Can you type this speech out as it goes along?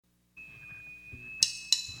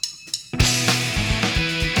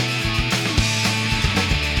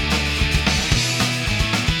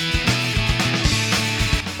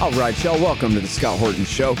All right, y'all, welcome to the Scott Horton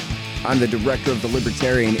Show. I'm the director of the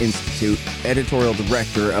Libertarian Institute, editorial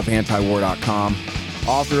director of antiwar.com,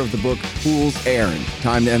 author of the book Fool's Errand,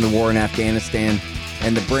 Time to End the War in Afghanistan,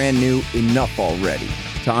 and the brand new Enough Already,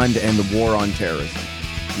 Time to End the War on Terrorism.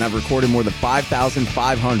 And I've recorded more than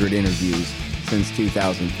 5,500 interviews since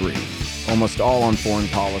 2003, almost all on foreign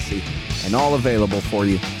policy, and all available for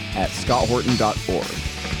you at scotthorton.org.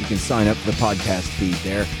 You can sign up for the podcast feed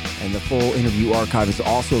there, and the full interview archive is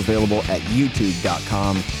also available at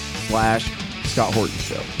youtube.com/Scott Horton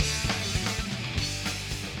Show.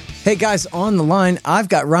 Hey guys, on the line, I've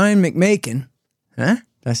got Ryan McMaken. Huh?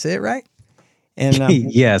 Did I say it right? And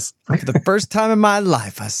yes. For the first time in my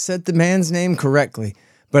life, I said the man's name correctly.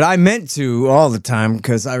 But I meant to all the time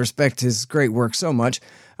because I respect his great work so much.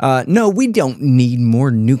 No, we don't need more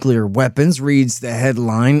nuclear weapons, reads the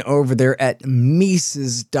headline over there at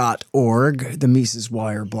Mises.org, the Mises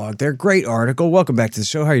Wire blog there. Great article. Welcome back to the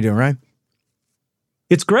show. How are you doing, Ryan?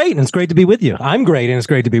 It's great, and it's great to be with you. I'm great, and it's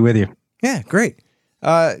great to be with you. Yeah, great.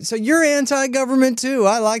 So you're anti-government too.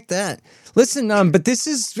 I like that. Listen, but this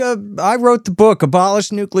is, I wrote the book,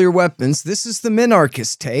 Abolish Nuclear Weapons. This is the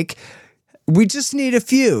minarchist take. We just need a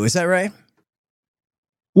few. Is that right?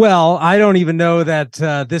 Well, I don't even know that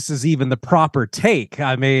this is even the proper take.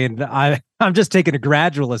 I mean, I'm just taking a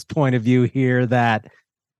gradualist point of view here that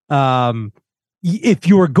if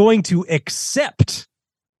you are going to accept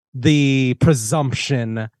the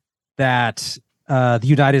presumption that the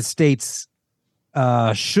United States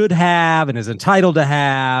should have and is entitled to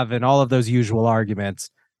have, and all of those usual arguments,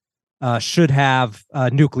 should have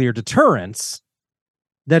nuclear deterrence,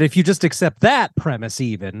 that if you just accept that premise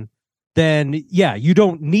even, then yeah, you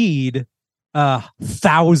don't need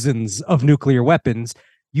thousands of nuclear weapons.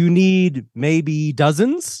 You need maybe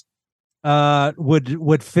dozens.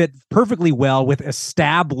 Would fit perfectly well with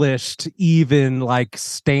established, even like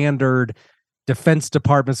standard Defense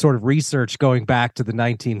Department sort of research going back to the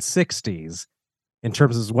 1960s in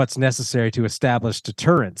terms of what's necessary to establish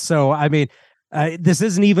deterrence. So, I mean, this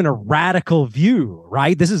isn't even a radical view,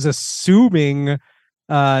 right? This is assuming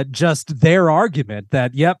just their argument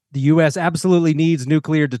that, yep, the U.S. absolutely needs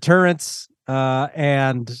nuclear deterrence,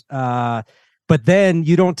 but then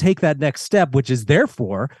you don't take that next step, which is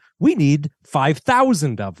therefore we need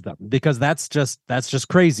 5,000 of them, because that's just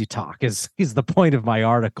crazy talk. Is the point of my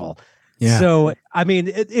article? Yeah. So, I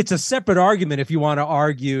mean, it's a separate argument if you want to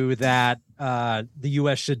argue that the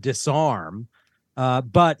U.S. should disarm,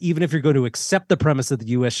 but even if you're going to accept the premise that the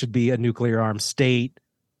U.S. should be a nuclear armed state,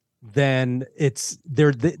 then it's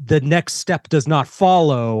there. The next step does not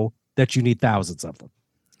follow that you need thousands of them.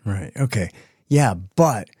 Right. Okay. Yeah.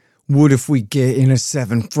 But what if we get in a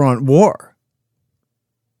 7-front war?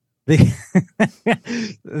 I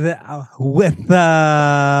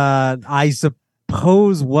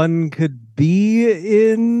suppose one could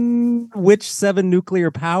be in which 7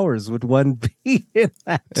 nuclear powers would one be in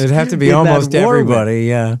that? It'd have to be almost everybody.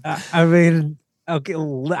 Yeah. I mean. Okay,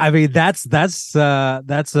 I mean that's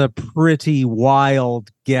a pretty wild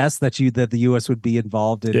guess that the U.S. would be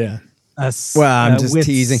involved in. Yeah. I'm just with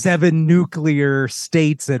teasing. 7 nuclear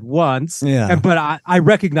states at once. Yeah. But I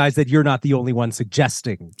recognize that you're not the only one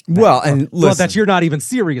suggesting that. Well, and listen, that you're not even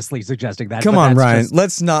seriously suggesting that. Come on, Ryan.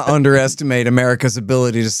 Let's not underestimate America's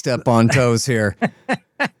ability to step on toes here.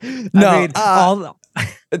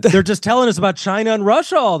 They're just telling us about China and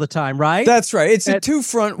Russia all the time, right? That's right. It's a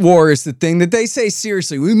 2-front war is the thing that they say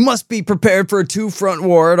seriously. We must be prepared for a 2-front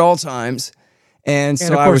war at all times. And so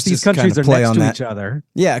of course, I was these just countries kind of are play next on to that. each other.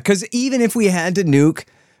 Yeah, because even if we had to nuke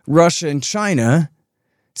Russia and China,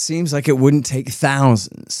 seems like it wouldn't take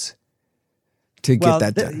thousands to get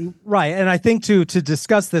that done. Right. And I think to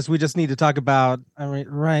discuss this, we just need to talk about,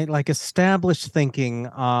 like established thinking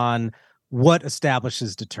on what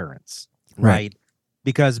establishes deterrence, right?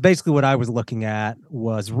 Because basically what I was looking at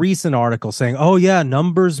was recent articles saying, oh yeah,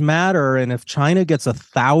 numbers matter. And if China gets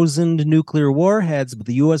 1,000 nuclear warheads, but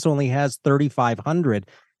the U.S. only has 3,500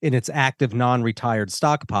 in its active non-retired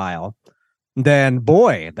stockpile, then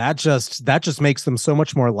boy, that just makes them so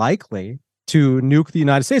much more likely to nuke the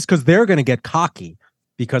United States, because they're going to get cocky,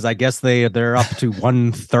 because I guess they're up to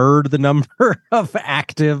 1/3 the number of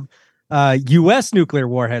active U.S. nuclear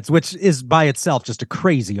warheads, which is by itself just a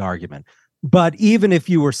crazy argument. But even if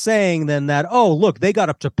you were saying then that, oh, look, they got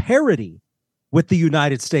up to parity with the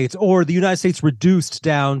United States, or the United States reduced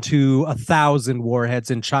down to 1,000 warheads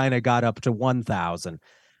and China got up to 1,000,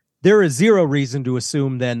 there is zero reason to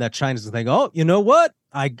assume then that China's going to think, oh, you know what?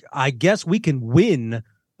 I guess we can win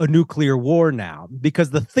a nuclear war now, because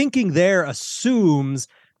the thinking there assumes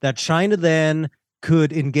that China then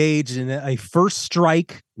could engage in a first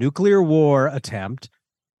strike nuclear war attempt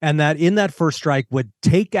and that in that first strike would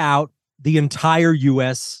take out the entire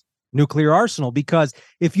U.S. nuclear arsenal. Because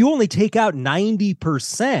if you only take out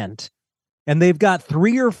 90% and they've got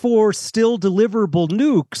 3 or 4 still deliverable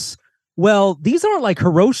nukes, well, these aren't like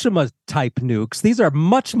Hiroshima type nukes. These are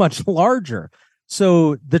much, much larger.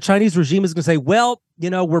 So the Chinese regime is going to say, well,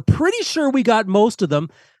 we're pretty sure we got most of them,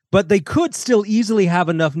 but they could still easily have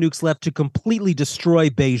enough nukes left to completely destroy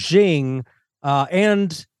Beijing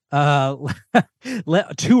and 2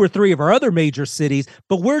 or 3 of our other major cities,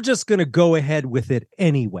 but we're just going to go ahead with it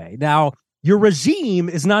anyway. Now, your regime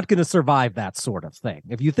is not going to survive that sort of thing.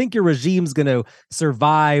 If you think your regime's going to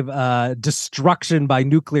survive destruction by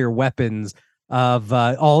nuclear weapons of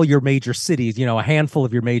all your major cities, a handful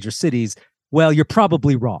of your major cities, well, you're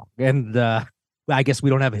probably wrong. And I guess we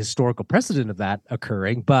don't have a historical precedent of that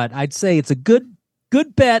occurring, but I'd say it's a good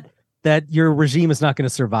bet that your regime is not going to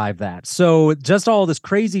survive that. So just all this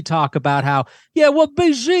crazy talk about how,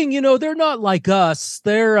 Beijing, they're not like us.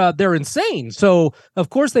 They're insane. So of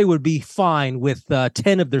course they would be fine with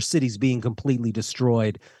 10 of their cities being completely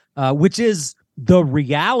destroyed, which is the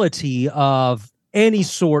reality of any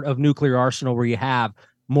sort of nuclear arsenal where you have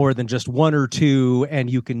more than just 1 or 2, and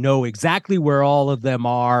you can know exactly where all of them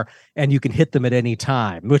are, and you can hit them at any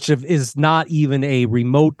time, which is not even a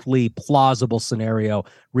remotely plausible scenario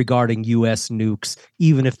regarding U.S. nukes,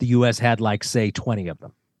 even if the U.S. had, say, 20 of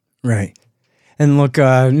them. Right. And look,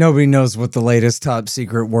 nobody knows what the latest top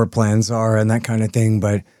secret war plans are and that kind of thing,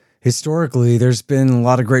 but historically, there's been a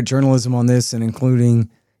lot of great journalism on this, and including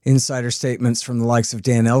insider statements from the likes of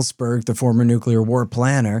Dan Ellsberg, the former nuclear war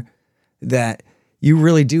planner, that you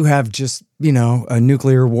really do have just, a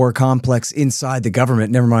nuclear war complex inside the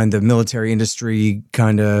government, never mind the military industry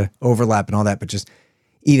kind of overlap and all that, but just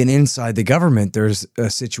even inside the government, there's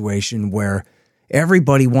a situation where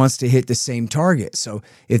everybody wants to hit the same target. So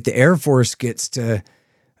if the Air Force gets to,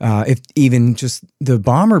 if even just the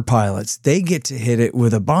bomber pilots, they get to hit it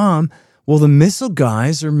with a bomb, well, the missile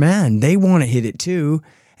guys are mad. They want to hit it too.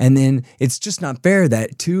 And then it's just not fair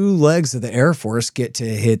that 2 legs of the Air Force get to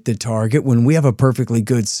hit the target when we have a perfectly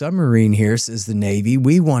good submarine here, says the Navy.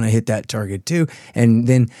 We want to hit that target too. And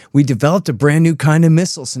then we developed a brand new kind of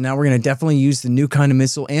missile. So now we're going to definitely use the new kind of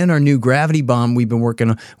missile and our new gravity bomb we've been working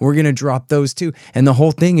on. We're going to drop those too. And the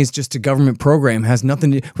whole thing is just a government program. Has nothing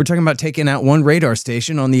to, we're talking about taking out 1 radar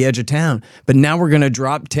station on the edge of town. But now we're going to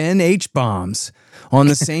drop 10 H-bombs on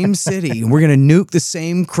the same city. We're going to nuke the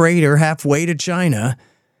same crater halfway to China,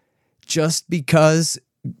 just because,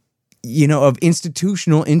 of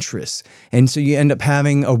institutional interests. And so you end up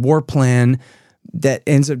having a war plan that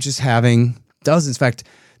ends up just having dozens. In fact,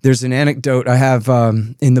 there's an anecdote I have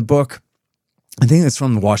in the book. I think it's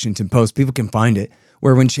from the Washington Post. People can find it,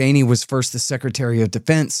 where when Cheney was first the Secretary of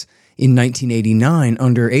Defense in 1989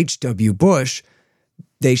 under H.W. Bush,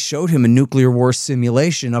 they showed him a nuclear war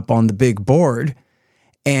simulation up on the big board.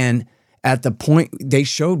 And at the point they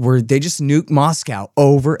showed where they just nuked Moscow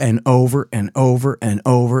over and over and over and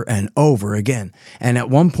over and over again. And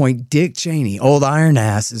at one point, Dick Cheney, old iron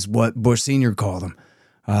ass is what Bush Sr. called him,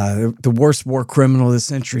 the worst war criminal of the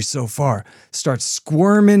century so far, starts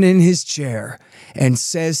squirming in his chair and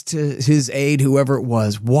says to his aide, whoever it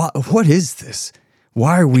was, what is this?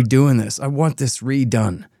 Why are we doing this? I want this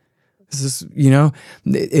redone. This is,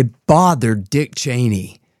 it bothered Dick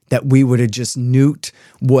Cheney that we would have just nuked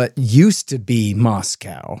what used to be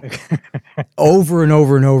Moscow over and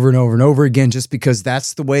over and over and over and over again, just because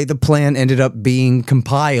that's the way the plan ended up being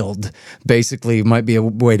compiled, basically, might be a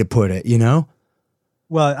way to put it,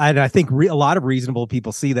 Well, I think a lot of reasonable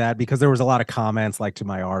people see that, because there was a lot of comments to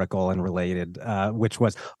my article and related, which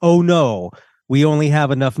was, oh no, we only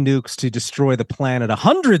have enough nukes to destroy the planet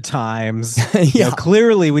 100 times. Yeah.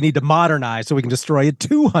 Clearly we need to modernize so we can destroy it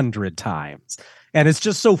 200 times. And it's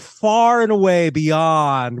just so far and away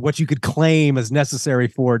beyond what you could claim as necessary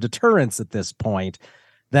for deterrence at this point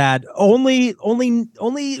that only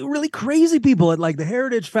really crazy people at the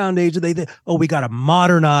Heritage Foundation, they we got to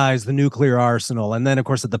modernize the nuclear arsenal. And then of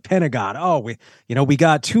course at the Pentagon, we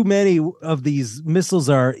got too many of these missiles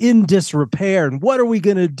are in disrepair. And what are we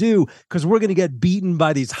going to do? Because we're going to get beaten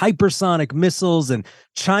by these hypersonic missiles, and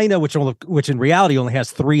China, which in reality only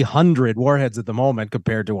has 300 warheads at the moment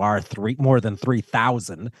compared to our more than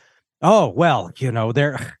 3,000. Oh, well,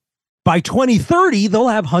 they're by 2030, they'll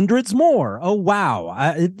have hundreds more. Oh, wow.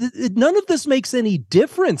 None of this makes any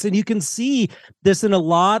difference. And you can see this in a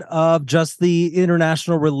lot of just the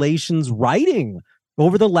international relations writing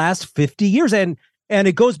over the last 50 years. And And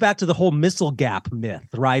it goes back to the whole missile gap myth,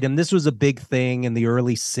 right? And this was a big thing in the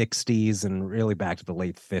early 60s and really back to the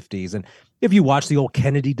late 50s. And if you watch the old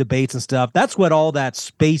Kennedy debates and stuff, that's what all that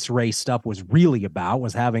space race stuff was really about,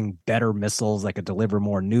 was having better missiles that could deliver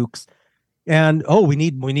more nukes. And, we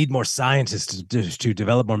need more scientists to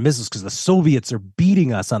develop more missiles because the Soviets are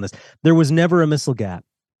beating us on this. There was never a missile gap.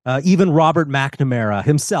 Even Robert McNamara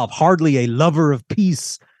himself, hardly a lover of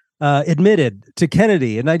peace, admitted to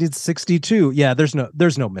Kennedy in 1962, yeah, there's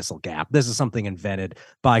no missile gap. This is something invented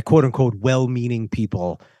by quote unquote well-meaning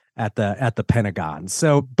people at the Pentagon.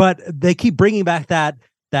 So, but they keep bringing back that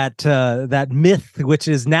myth, which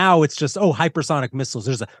is now it's just hypersonic missiles.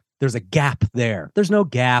 There's a gap there. There's no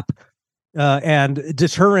gap. And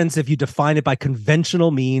deterrence, if you define it by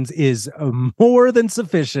conventional means, is more than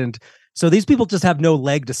sufficient. So these people just have no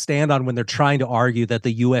leg to stand on when they're trying to argue that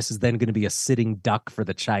the U.S. is then going to be a sitting duck for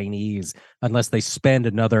the Chinese unless they spend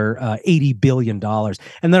another $80 billion.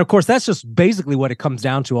 And then, of course, that's just basically what it comes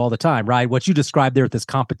down to all the time, right? What you described there with this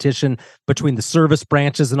competition between the service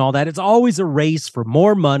branches and all that, it's always a race for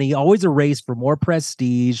more money, always a race for more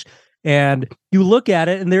prestige. And you look at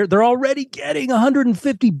it and they're already getting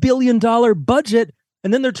 $150 billion budget.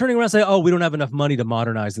 And then they're turning around and saying, we don't have enough money to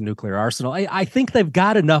modernize the nuclear arsenal. I think they've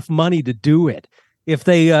got enough money to do it. If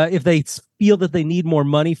they feel that they need more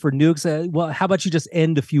money for nukes, well, how about you just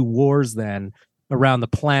end a few wars then around the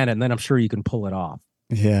planet, and then I'm sure you can pull it off.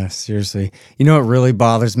 Yeah, seriously. You know what really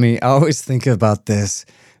bothers me? I always think about this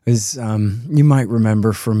is you might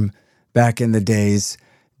remember from back in the days,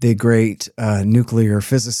 the great nuclear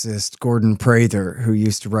physicist Gordon Prather, who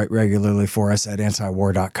used to write regularly for us at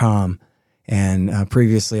antiwar.com. and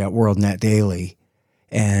previously at WorldNet Daily.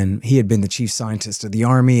 And he had been the chief scientist of the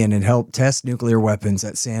Army and had helped test nuclear weapons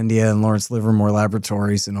at Sandia and Lawrence Livermore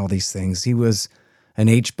laboratories and all these things. He was an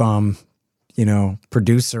H-bomb,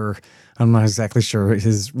 producer. I'm not exactly sure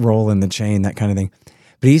his role in the chain, that kind of thing.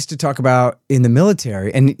 But he used to talk about in the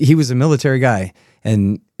military, and he was a military guy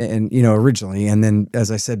and originally, and then,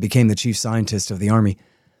 as I said, became the chief scientist of the Army.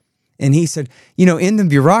 And he said, in the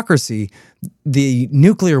bureaucracy, the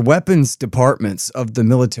nuclear weapons departments of the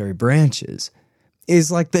military branches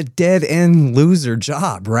is like the dead end loser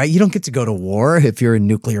job, right? You don't get to go to war if you're in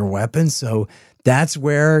nuclear weapons. So that's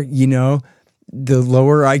where, the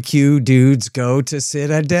lower IQ dudes go to sit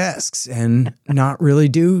at desks and not really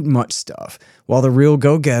do much stuff, while the real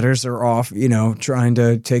go-getters are off, trying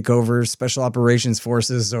to take over special operations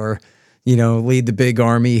forces or, lead the big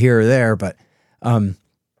army here or there. But,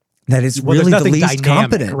 that is really the least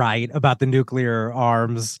competent, right, about the nuclear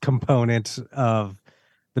arms component of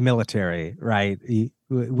the military, right?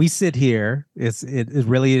 We sit here. It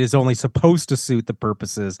really is only supposed to suit the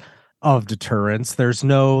purposes of deterrence. There's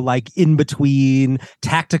no in between.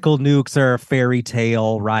 Tactical nukes are a fairy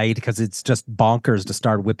tale, right? Because it's just bonkers to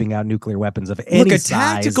start whipping out nuclear weapons of any size.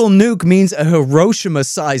 Tactical nuke means a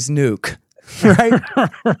Hiroshima-sized nuke, right?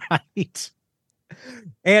 Right.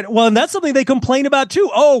 And that's something they complain about too.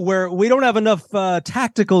 We don't have enough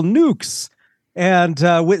tactical nukes, and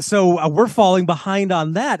so we're falling behind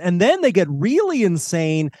on that. And then they get really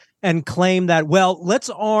insane and claim that let's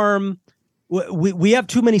arm. We have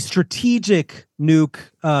too many strategic nuke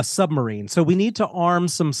submarines, so we need to arm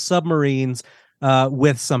some submarines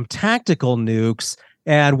with some tactical nukes.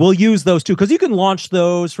 And we'll use those too, because you can launch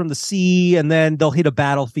those from the sea, and then they'll hit a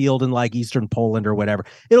battlefield in Eastern Poland or whatever.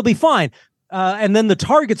 It'll be fine. And then the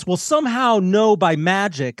targets will somehow know by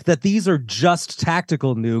magic that these are just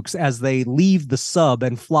tactical nukes as they leave the sub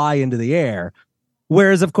and fly into the air.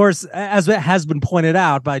 Whereas, of course, as it has been pointed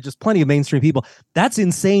out by just plenty of mainstream people, that's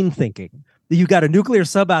insane thinking. You got a nuclear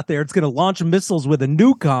sub out there, it's going to launch missiles with a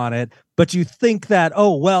nuke on it, but you think that,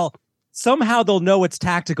 somehow they'll know it's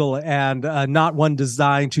tactical and not one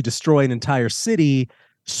designed to destroy an entire city.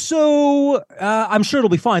 So I'm sure it'll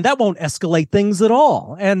be fine. That won't escalate things at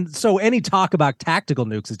all. And so any talk about tactical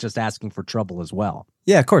nukes is just asking for trouble as well.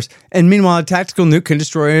 Yeah, of course. And meanwhile, a tactical nuke can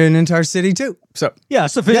destroy an entire city too. So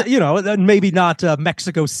maybe not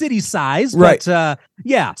Mexico City size, right. But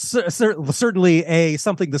certainly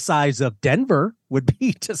something the size of Denver would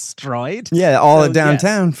be destroyed. Yeah, all of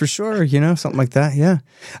downtown for sure. Something like that. Yeah.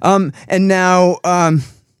 And now.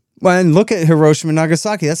 And look at Hiroshima and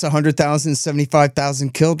Nagasaki. That's 100,000,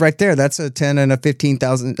 75,000 killed right there. That's a 10 and a 15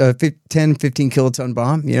 kiloton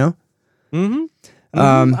bomb, Mm-hmm.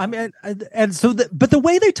 I mean, but the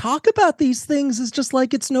way they talk about these things is just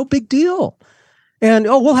like it's no big deal. And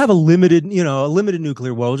we'll have a limited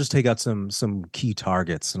nuclear war. We'll just take out some key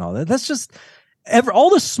targets and all that. That's just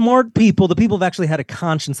all the smart people, the people who've actually had a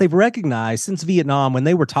conscience. They've recognized since Vietnam when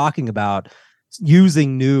they were talking about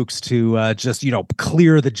using nukes to just,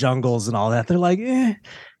 clear the jungles and all that. They're like,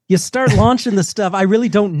 you start launching the stuff. I really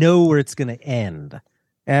don't know where it's going to end.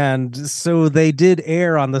 And so they did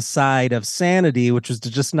err on the side of sanity, which was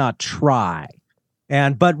to just not try.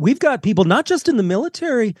 But we've got people, not just in the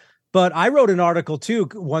military, but I wrote an article too,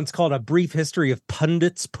 once called A Brief History of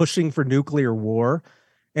Pundits Pushing for Nuclear War.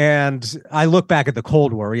 And I look back at the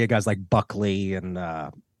Cold War, you had guys like Buckley and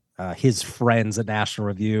his friends at National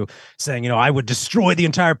Review saying, I would destroy the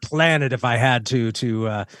entire planet if I had to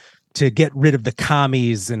get rid of the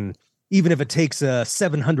commies. And even if it takes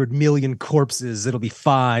 700 million corpses, it'll be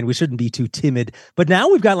fine. We shouldn't be too timid. But now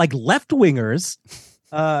we've got like left-wingers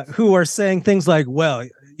who are saying things like, well,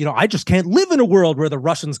 I just can't live in a world where the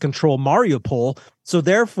Russians control Mariupol. So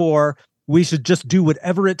therefore, we should just do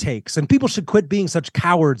whatever it takes. And people should quit being such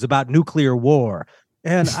cowards about nuclear war.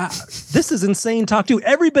 And this is insane talk too.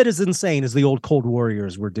 Every bit as insane as the old Cold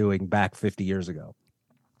Warriors were doing back 50 years ago.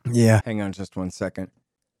 Yeah. Hang on just one second.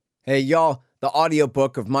 Hey, y'all. The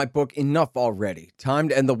audiobook of my book, Enough Already, Time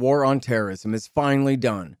to End the War on Terrorism, is finally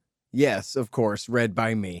done. Yes, of course, read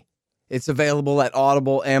by me. It's available at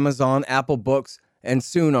Audible, Amazon, Apple Books, and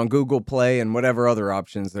soon on Google Play and whatever other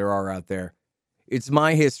options there are out there. It's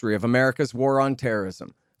my history of America's war on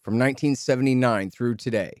terrorism from 1979 through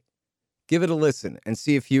today. Give it a listen and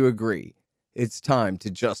see if you agree. It's time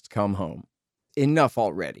to just come home. Enough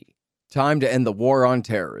Already. Time to End the War on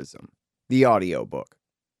Terrorism. The audiobook.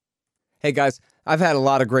 Hey guys, I've had a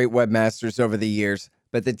lot of great webmasters over the years,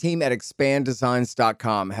 but the team at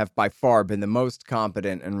expanddesigns.com have by far been the most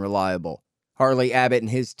competent and reliable. Harley Abbott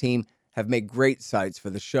and his team have made great sites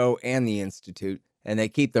for the show and the Institute, and they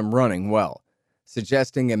keep them running well,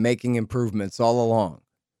 suggesting and making improvements all along.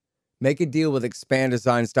 Make a deal with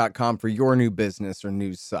expanddesigns.com for your new business or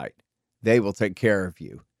news site. They will take care of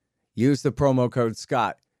you. Use the promo code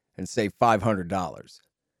SCOTT and save $500.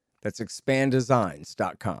 That's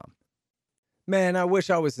expanddesigns.com. Man, I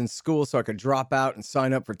wish I was in school so I could drop out and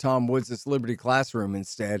sign up for Tom Woods' Liberty Classroom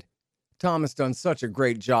instead. Tom has done such a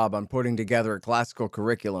great job on putting together a classical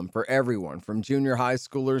curriculum for everyone from junior high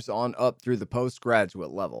schoolers on up through the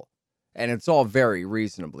postgraduate level. And it's all very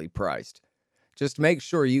reasonably priced. Just make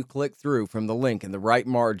sure you click through from the link in the right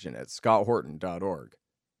margin at scotthorton.org.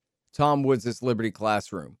 Tom Woods' Liberty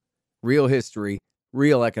Classroom. Real history,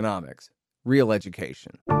 real economics, real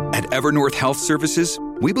education. At Evernorth Health Services,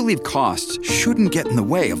 we believe costs shouldn't get in the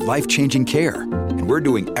way of life-changing care, and we're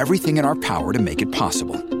doing everything in our power to make it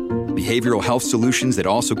possible. Behavioral health solutions that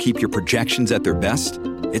also keep your projections at their best?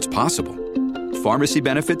 It's possible. Pharmacy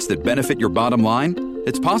benefits that benefit your bottom line?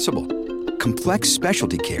 It's possible. Complex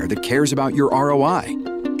specialty care that cares about your ROI?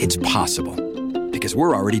 It's possible. Because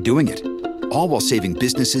we're already doing it. All while saving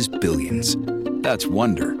businesses billions. That's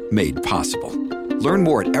Wonder made possible. Learn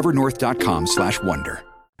more at evernorth.com/wonder.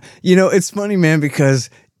 It's funny, man, because,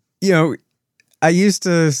 I used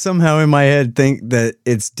to somehow in my head think that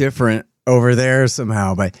it's different over there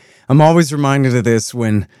somehow, but I'm always reminded of this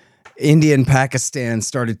when India and Pakistan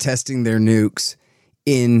started testing their nukes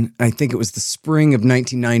in, I think it was the spring of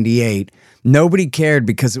 1998. Nobody cared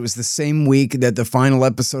because it was the same week that the final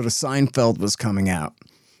episode of Seinfeld was coming out.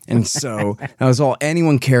 And so that was all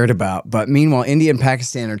anyone cared about. But meanwhile, India and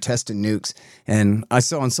Pakistan are testing nukes. And I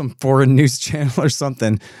saw on some foreign news channel or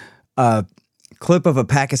something, a clip of a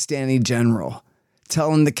Pakistani general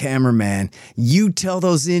telling the cameraman, you tell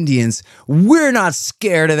those Indians, we're not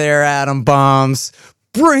scared of their atom bombs.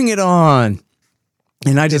 Bring it on.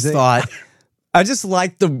 And I just thought, I just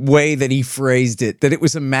liked the way that he phrased it, that it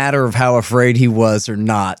was a matter of how afraid he was or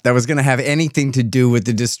not. That was going to have anything to do with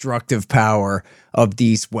the destructive power of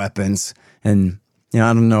these weapons. And, I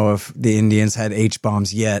don't know if the Indians had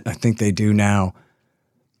H-bombs yet. I think they do now.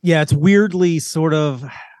 Yeah, it's weirdly sort of,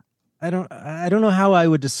 I don't know how I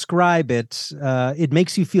would describe it. It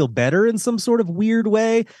makes you feel better in some sort of weird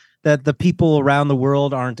way that the people around the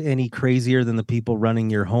world aren't any crazier than the people running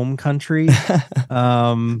your home country.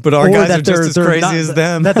 But our guys are just as crazy as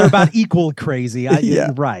them. That they're about equal crazy.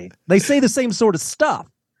 Yeah. Right. They say the same sort of stuff.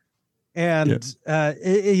 And,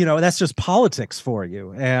 that's just politics for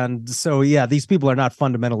you. And so, yeah, these people are not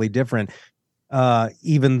fundamentally different.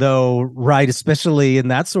 Even though, right, especially in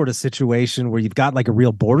that sort of situation where you've got like a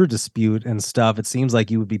real border dispute and stuff, it seems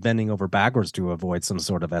like you would be bending over backwards to avoid some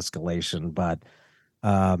sort of escalation. But,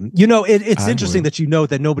 it's interesting that you note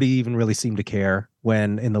that nobody even really seemed to care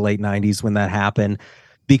when in the late 90s when that happened,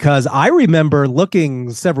 because I remember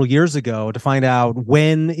looking several years ago to find out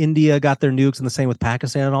when India got their nukes and the same with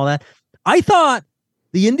Pakistan and all that. I thought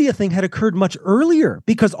the India thing had occurred much earlier,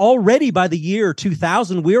 because already by the year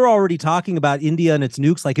 2000, we were already talking about India and its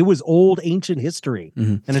nukes like it was old ancient history.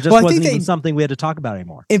 And it just wasn't even something we had to talk about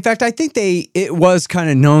anymore. In fact, I think it was kind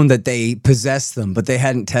of known that they possessed them, but they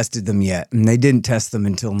hadn't tested them yet. And they didn't test them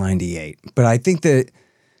until 98. But I think that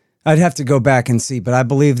I'd have to go back and see, but I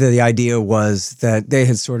believe that the idea was that they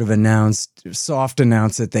had sort of soft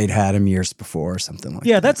announced that they'd had them years before or something like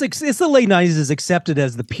that. It's the late 90s is accepted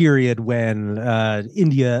as the period when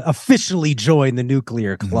India officially joined the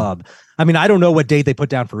nuclear club. I mean, I don't know what date they put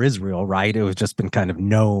down for Israel, right? It was just been kind of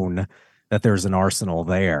known that there's an arsenal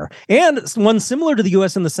there. And one similar to the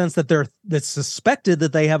U.S. in the sense that that's suspected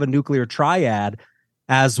that they have a nuclear triad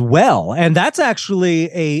as well. And that's actually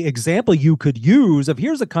a example you could use of,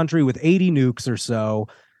 here's a country with 80 nukes or so,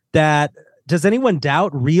 that does anyone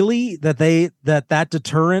doubt really that that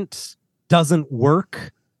deterrent doesn't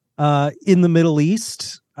work in the Middle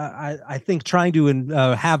East? I think trying to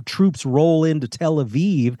have troops roll into Tel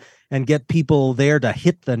Aviv and get people there to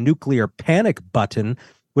hit the nuclear panic button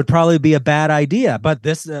would probably be a bad idea. But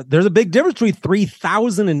there's a big difference between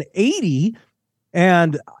 3,000 and 80.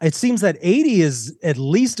 And it seems that 80 is at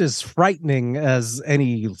least as frightening as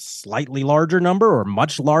any slightly larger number or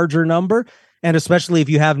much larger number. And especially if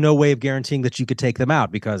you have no way of guaranteeing that you could take them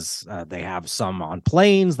out, because they have some on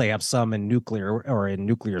planes, they have some in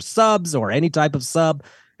nuclear subs or any type of sub,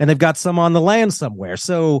 and they've got some on the land somewhere.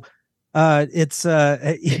 So we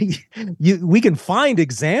can find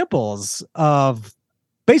examples of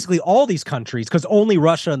basically all these countries, because only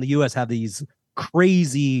Russia and the U.S. have these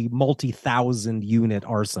crazy multi-thousand unit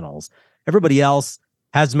arsenals. Everybody else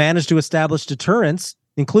has managed to establish deterrence,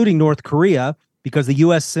 including North Korea, because the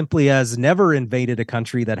U.S. simply has never invaded a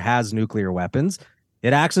country that has nuclear weapons.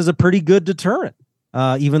 It acts as a pretty good deterrent,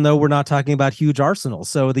 even though we're not talking about huge arsenals.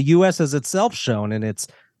 So the U.S. has itself shown in its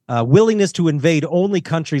willingness to invade only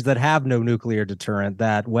countries that have no nuclear deterrent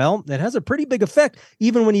that, well, it has a pretty big effect,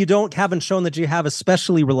 even when you haven't shown that you have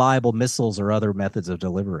especially reliable missiles or other methods of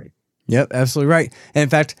delivery. Yep, absolutely right. And in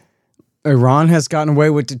fact, Iran has gotten away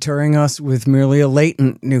with deterring us with merely a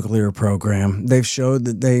latent nuclear program. They've showed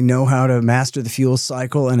that they know how to master the fuel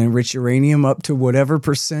cycle and enrich uranium up to whatever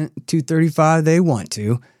percent 235 they want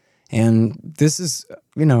to. And this is,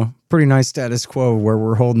 pretty nice status quo where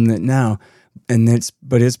we're holding it now. And it's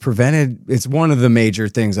prevented, it's one of the major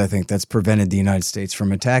things, I think, that's prevented the United States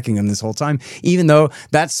from attacking them this whole time, even though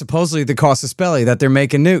that's supposedly the casus belli, that they're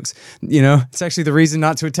making nukes. It's actually the reason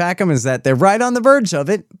not to attack them is that they're right on the verge of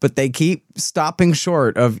it, but they keep stopping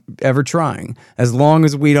short of ever trying. As long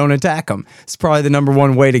as we don't attack them, it's probably the number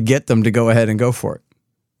one way to get them to go ahead and go for it.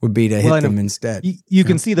 Would be to hit them instead. You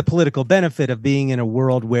can see the political benefit of being in a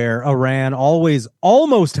world where Iran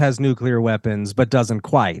almost has nuclear weapons, but doesn't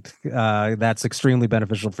quite. That's extremely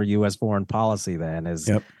beneficial for U.S. foreign policy then,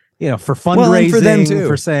 for fundraising, for them too.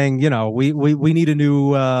 For saying, we need a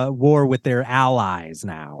new war with their allies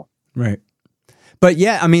now. Right. But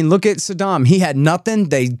yeah, I mean, look at Saddam. He had nothing.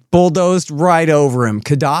 They bulldozed right over him.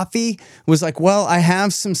 Gaddafi was like, well, I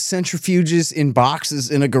have some centrifuges in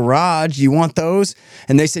boxes in a garage. You want those?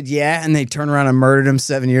 And they said, yeah. And they turned around and murdered him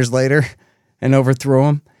 7 years later and overthrew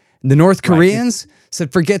him. The North Koreans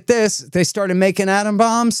said, forget this. They started making atom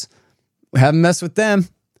bombs. Haven't messed with them.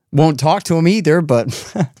 Won't talk to them either, but,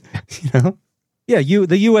 Yeah,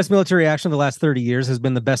 the U.S. military action of the last 30 years has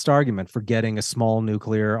been the best argument for getting a small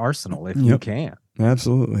nuclear arsenal, if you can.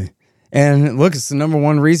 Absolutely. And look, it's the number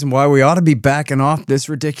one reason why we ought to be backing off this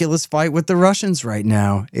ridiculous fight with the Russians right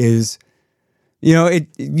now is,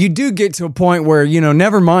 you do get to a point where,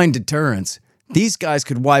 never mind deterrence. These guys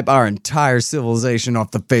could wipe our entire civilization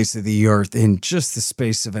off the face of the earth in just the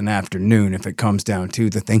space of an afternoon if it comes down to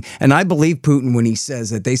the thing. And I believe Putin when he says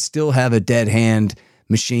that they still have a dead hand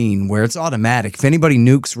machine where it's automatic. If anybody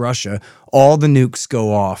nukes Russia, all the nukes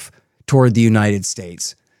go off toward the United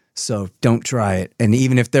States. So don't try it. And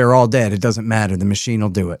even if they're all dead, it doesn't matter. The machine will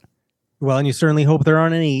do it. Well, and you certainly hope there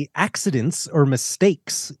aren't any accidents or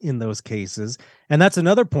mistakes in those cases. And that's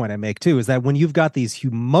another point I make, too, is that when you've got these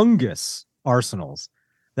humongous arsenals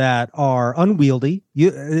that are unwieldy,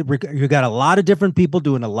 you got a lot of different people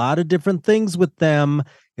doing a lot of different things with them.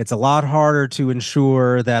 It's a lot harder to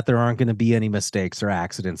ensure that there aren't going to be any mistakes or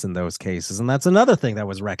accidents in those cases. And that's another thing that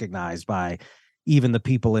was recognized by even the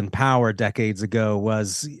people in power decades ago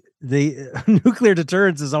was the nuclear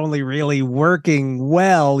deterrence is only really working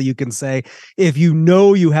well, you can say, if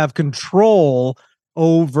you have control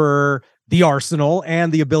over the arsenal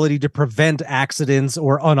and the ability to prevent accidents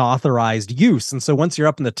or unauthorized use. And so once you're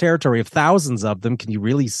up in the territory of thousands of them, can you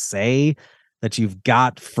really say that you've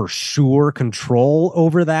got for sure control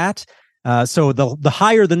over that? So the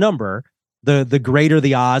higher the number, the greater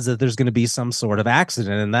the odds that there's going to be some sort of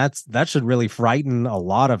accident. And that should really frighten a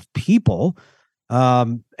lot of people.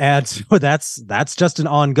 And so that's just an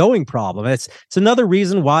ongoing problem. It's another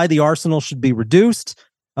reason why the arsenal should be reduced.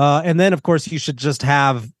 And then, of course, you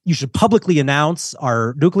should publicly announce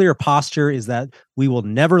our nuclear posture is that we will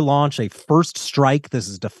never launch a first strike. This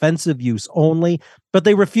is defensive use only. But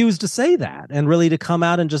they refuse to say that and really to come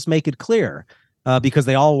out and just make it clear, because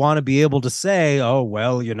they all want to be able to say, oh,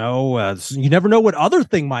 well, you never know what other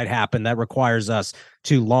thing might happen that requires us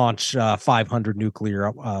to launch 500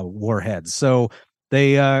 nuclear warheads. So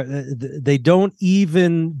they don't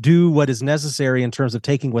even do what is necessary in terms of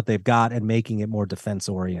taking what they've got and making it more defense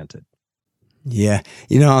oriented. Yeah.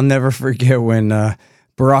 I'll never forget when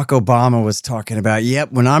Barack Obama was talking about,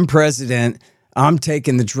 when I'm president, I'm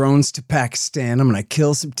taking the drones to Pakistan. I'm going to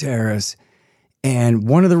kill some terrorists. And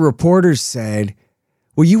one of the reporters said,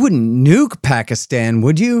 well, you wouldn't nuke Pakistan,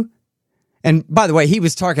 would you? And by the way, he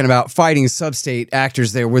was talking about fighting sub-state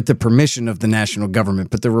actors there with the permission of the national government,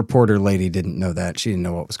 but the reporter lady didn't know that. She didn't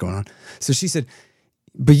know what was going on. So she said,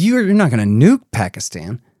 but you're not going to nuke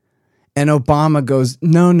Pakistan. And Obama goes,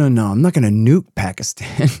 no, I'm not going to nuke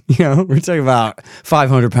Pakistan. We're talking about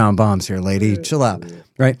 500-pound bombs here, lady. Chill out,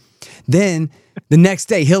 right? Then the next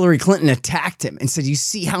day, Hillary Clinton attacked him and said, you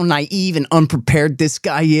see how naive and unprepared this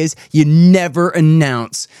guy is? You never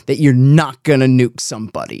announce that you're not going to nuke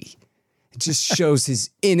somebody. It just shows his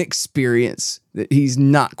inexperience, that he's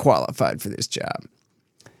not qualified for this job.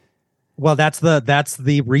 Well, that's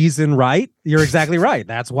the reason, right? You're exactly right.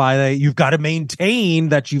 That's why you've got to maintain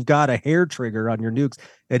that you've got a hair trigger on your nukes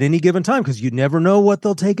at any given time, because you never know what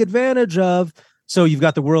they'll take advantage of. So you've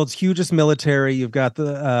got the world's hugest military. You've got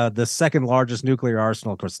the second largest nuclear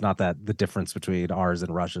arsenal. Of course, it's not that the difference between ours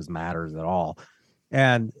and Russia's matters at all.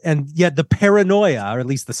 And yet the paranoia, or at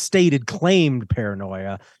least the stated claimed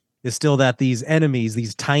paranoia, is still that these enemies,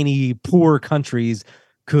 these tiny, poor countries,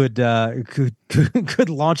 could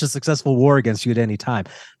launch a successful war against you at any time.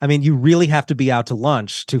 I mean, you really have to be out to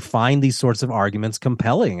lunch to find these sorts of arguments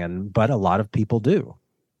compelling, but a lot of people do.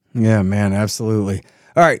 Yeah, man, absolutely.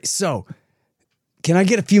 All right, so can I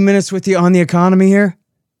get a few minutes with you on the economy here?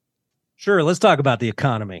 Sure, let's talk about the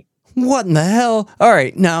economy. What in the hell? All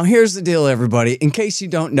right, now here's the deal, everybody. In case you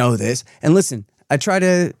don't know this, and listen, I try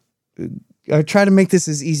to make this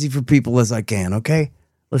as easy for people as I can, okay?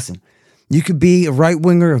 Listen, you could be a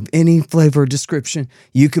right-winger of any flavor or description.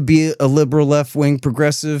 You could be a liberal, left-wing,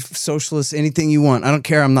 progressive, socialist, anything you want. I don't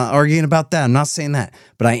care. I'm not arguing about that. I'm not saying that.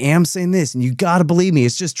 But I am saying this, and you got to believe me.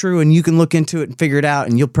 It's just true, and you can look into it and figure it out,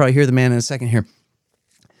 and you'll probably hear the man in a second here.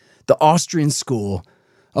 The Austrian school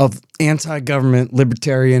of anti-government,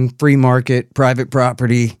 libertarian, free market, private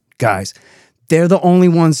property guys, they're the only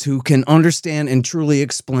ones who can understand and truly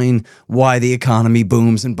explain why the economy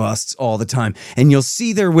booms and busts all the time. And you'll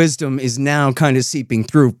see their wisdom is now kind of seeping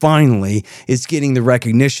through. Finally, it's getting the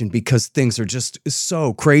recognition because things are just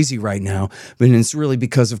so crazy right now. But it's really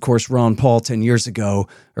because, of course, Ron Paul 10 years ago,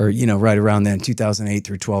 or, right around then, 2008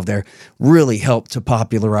 through 12 there, really helped to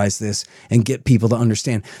popularize this and get people to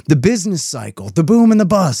understand the business cycle, the boom and the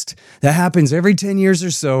bust that happens every 10 years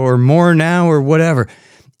or so, or more now, or whatever.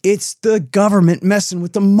 It's the government messing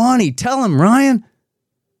with the money. Tell him, Ryan.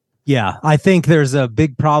 Yeah, I think there's a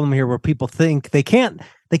big problem here where people think they can't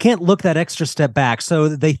look that extra step back. So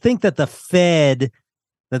they think that the Fed,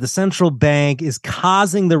 that the central bank is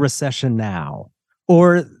causing the recession now,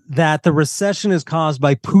 or that the recession is caused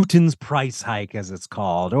by Putin's price hike, as it's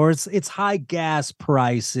called, or it's high gas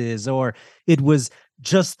prices, or it was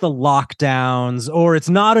just the lockdowns, or it's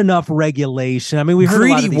not enough regulation. I mean, we heard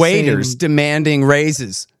greedy a lot of these waiters demanding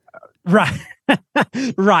raises. Right.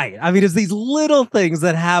 Right. I mean, it's these little things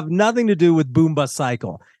that have nothing to do with boom bust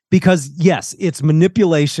cycle, because yes, it's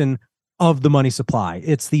manipulation of the money supply.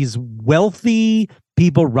 It's these wealthy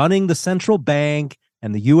people running the central bank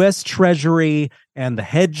and the US Treasury and the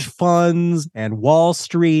hedge funds and Wall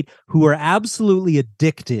Street, who are absolutely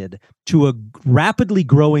addicted to a rapidly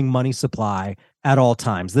growing money supply at all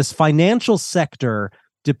times. This financial sector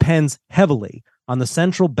depends heavily on the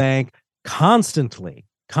central bank constantly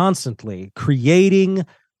creating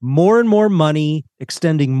more and more money,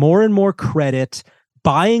 extending more and more credit,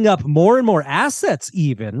 buying up more and more assets,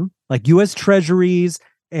 even like US Treasuries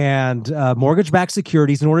and mortgage-backed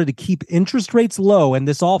securities, in order to keep interest rates low. And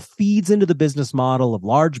this all feeds into the business model of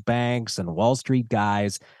large banks and Wall Street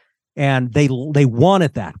guys. And they want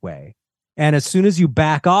it that way. And as soon as you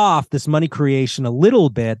back off this money creation a little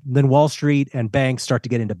bit, then Wall Street and banks start to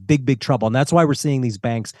get into big, big trouble. And that's why we're seeing these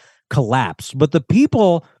banks collapse. But the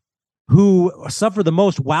people who suffer the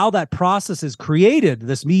most while that process is created,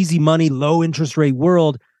 this easy money, low interest rate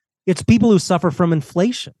world, It's people who suffer from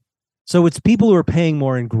inflation. So it's people who are paying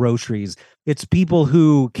more in groceries. It's people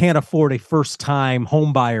who can't afford a first-time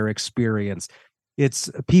home buyer experience. It's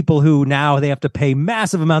people who now they have to pay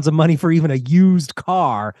massive amounts of money for even a used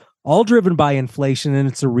car, all driven by inflation. And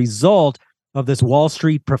it's a result of this Wall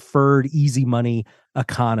Street preferred easy money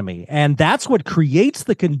economy. And that's what creates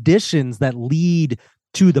the conditions that lead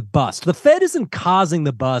to the bust. The Fed isn't causing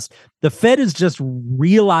the bust. The Fed is just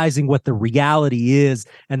realizing what the reality is,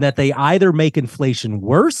 and that they either make inflation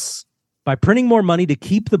worse by printing more money to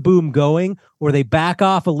keep the boom going, or they back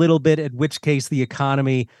off a little bit, at which case the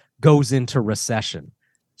economy goes into recession.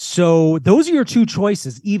 So those are your two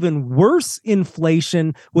choices: even worse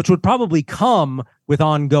inflation, which would probably come with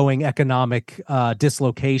ongoing economic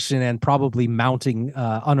dislocation and probably mounting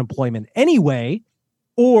unemployment anyway,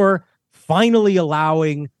 or finally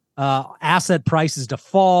allowing asset prices to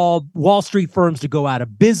fall, Wall Street firms to go out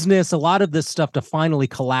of business, a lot of this stuff to finally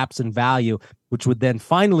collapse in value, which would then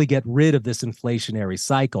finally get rid of this inflationary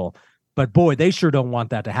cycle. But boy, they sure don't want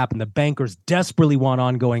that to happen. The bankers desperately want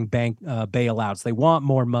ongoing bank bailouts. They want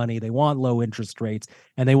more money. They want low interest rates,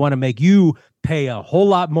 and they want to make you pay a whole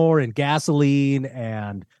lot more in gasoline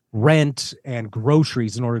and rent and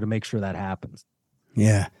groceries in order to make sure that happens.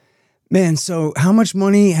 Yeah. Man, so how much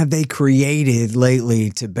money have they created lately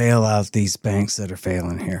to bail out these banks that are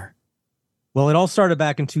failing here? Well, it all started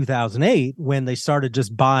back in 2008 when they started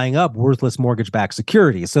just buying up worthless mortgage-backed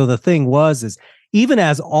securities. So the thing is even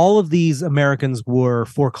as all of these Americans were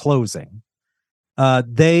foreclosing,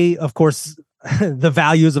 they, of course, the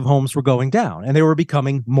values of homes were going down and they were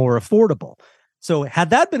becoming more affordable. So had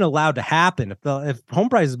that been allowed to happen, if home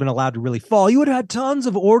prices had been allowed to really fall, you would have had tons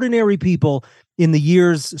of ordinary people in the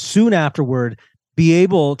years soon afterward be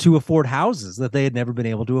able to afford houses that they had never been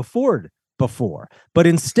able to afford before. But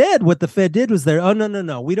instead, what the Fed did was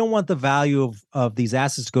no, we don't want the value of these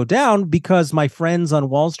assets to go down, because my friends on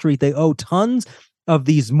Wall Street, they owe tons of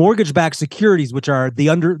these mortgage-backed securities, which are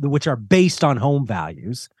based on home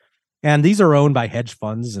values. And these are owned by hedge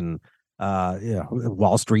funds and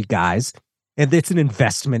Wall Street guys. And it's an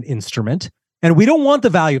investment instrument. And we don't want the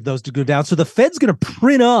value of those to go down. So the Fed's going to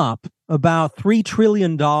print up about $3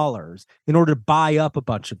 trillion in order to buy up a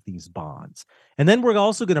bunch of these bonds. And then we're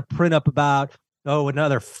also going to print up about,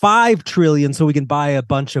 another $5 trillion so we can buy a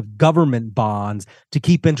bunch of government bonds to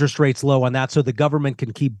keep interest rates low on that, so the government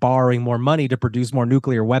can keep borrowing more money to produce more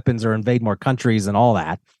nuclear weapons or invade more countries and all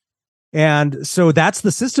that. And so that's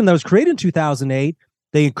the system that was created in 2008.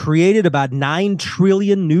 They created about $9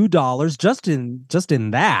 trillion new dollars just in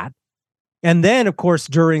that. And then, of course,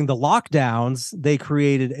 during the lockdowns, they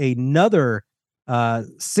created another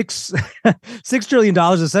 $6 trillion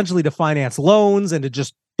essentially to finance loans and to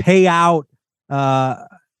just pay out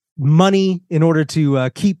money in order to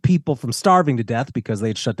keep people from starving to death, because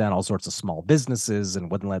they'd shut down all sorts of small businesses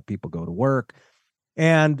and wouldn't let people go to work.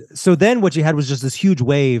 And so then what you had was just this huge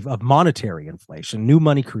wave of monetary inflation, new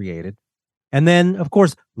money created. And then, of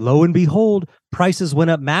course, lo and behold, prices went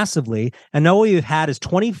up massively. And now what you've had is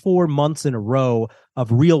 24 months in a row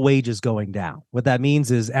of real wages going down. What that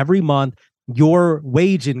means is every month, your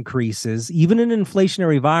wage increases, even in an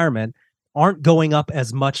inflationary environment, aren't going up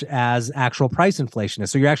as much as actual price inflation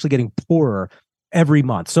is. So you're actually getting poorer every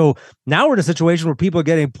month. So now we're in a situation where people are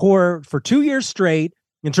getting poorer for 2 years straight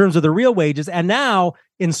in terms of the real wages. And now,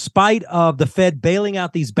 in spite of the Fed bailing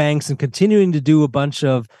out these banks and continuing to do a bunch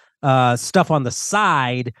of stuff on the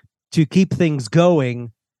side to keep things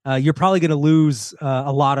going, you're probably going to lose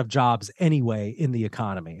a lot of jobs anyway in the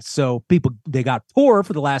economy. So people, they got poor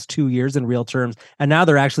for the last 2 years in real terms, and now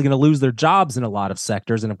they're actually going to lose their jobs in a lot of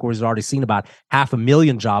sectors. And of course, we've already seen about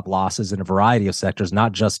 500,000 job losses in a variety of sectors,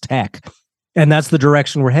 not just tech. And that's the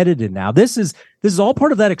direction we're headed in now. This is all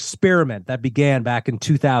part of that experiment that began back in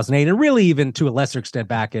 2008, and really even to a lesser extent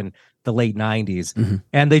back in the late 90s. Mm-hmm.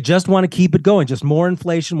 And they just want to keep it going, just more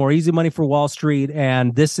inflation, more easy money for Wall Street.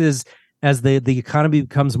 And this is, as the economy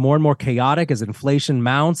becomes more and more chaotic, as inflation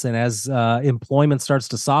mounts, and as employment starts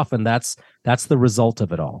to soften, that's the result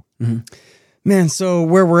of it all. Mm-hmm. Man, so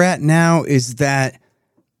where we're at now is that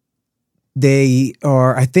they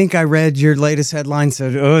are, I think I read your latest headline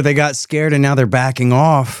said, they got scared and now they're backing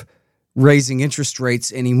off raising interest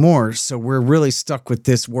rates anymore. So we're really stuck with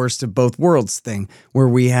this worst of both worlds thing, where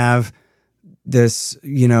we have this,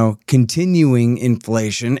 continuing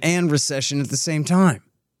inflation and recession at the same time,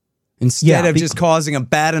 instead of just causing a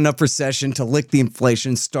bad enough recession to lick the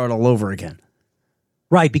inflation and start all over again.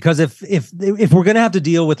 Right, because if we're going to have to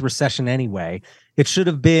deal with recession anyway, it should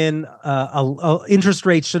have been interest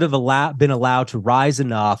rates should have been allowed to rise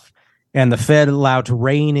enough, and the Fed allowed to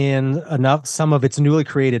rein in enough, some of its newly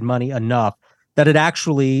created money enough, that it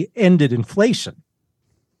actually ended inflation,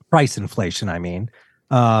 price inflation, I mean.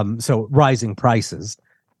 So rising prices.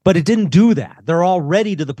 But it didn't do that. They're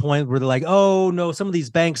already to the point where they're like, oh, no, some of these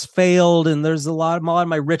banks failed, and there's a lot of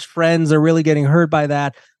my rich friends are really getting hurt by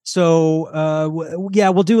that. So,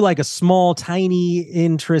 we'll do like a small, tiny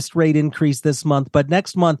interest rate increase this month, but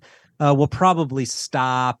next month we'll probably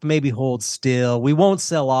stop, maybe hold still. We won't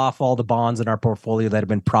sell off all the bonds in our portfolio that have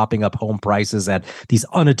been propping up home prices at these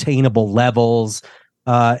unattainable levels.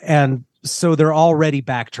 And so they're already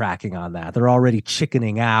backtracking on that. They're already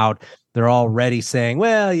chickening out. They're already saying,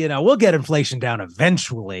 well, we'll get inflation down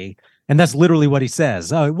eventually. And that's literally what he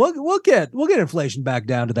says. We'll get inflation back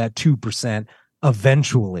down to that 2%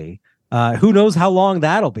 eventually. Who knows how long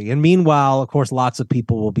that'll be? And meanwhile, of course, lots of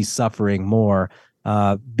people will be suffering more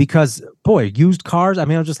because, boy, used cars. I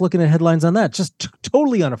mean, I'm just looking at headlines on that. Just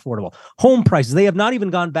totally unaffordable. Home prices, they have not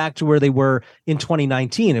even gone back to where they were in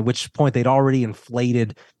 2019, at which point they'd already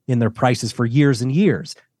inflated in their prices for years and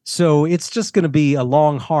years. So it's just going to be a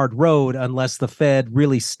long, hard road unless the Fed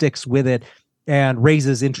really sticks with it and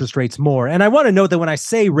raises interest rates more. And I want to note that when I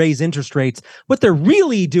say raise interest rates, what they're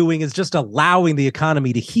really doing is just allowing the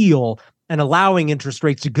economy to heal and allowing interest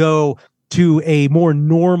rates to go to a more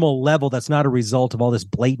normal level that's not a result of all this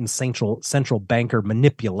blatant central banker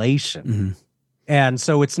manipulation. Mm-hmm. And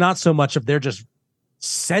so it's not so much of they're just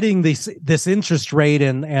setting this interest rate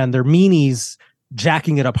and their meanies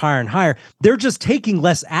jacking it up higher and higher. They're just taking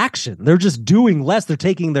less action. They're just doing less. They're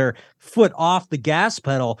taking their foot off the gas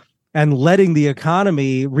pedal and letting the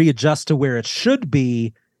economy readjust to where it should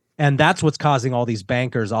be. And that's what's causing all these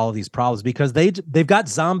bankers, all of these problems, because they've got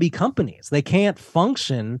zombie companies. They can't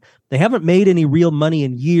function. They haven't made any real money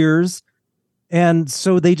in years. And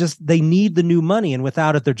so they need the new money. And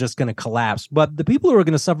without it, they're just going to collapse. But the people who are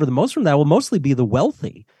going to suffer the most from that will mostly be the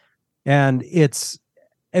wealthy. And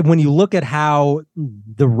when you look at how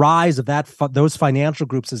the rise of those financial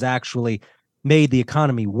groups has actually made the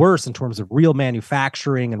economy worse in terms of real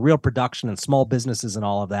manufacturing and real production and small businesses and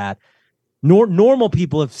all of that, normal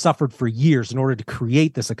people have suffered for years in order to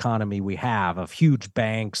create this economy we have of huge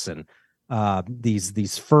banks and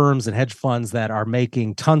these firms and hedge funds that are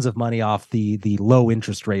making tons of money off the low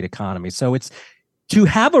interest rate economy. So to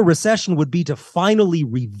have a recession would be to finally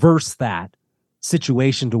reverse that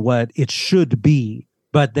situation to what it should be.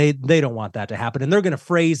 But they don't want that to happen. And they're going to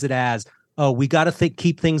phrase it as, oh, we got to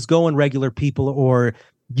keep things going, regular people, or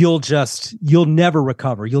you'll never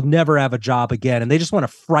recover. You'll never have a job again. And they just want to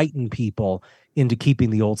frighten people into keeping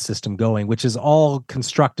the old system going, which is all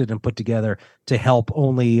constructed and put together to help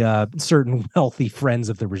only certain wealthy friends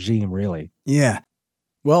of the regime, really. Yeah.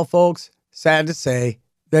 Well, folks, sad to say,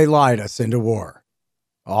 they lied us into war.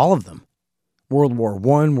 All of them. World War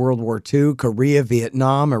I, World War II, Korea,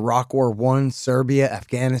 Vietnam, Iraq War I, Serbia,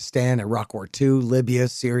 Afghanistan, Iraq War II, Libya,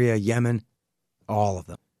 Syria, Yemen, all of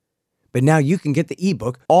them. But now you can get the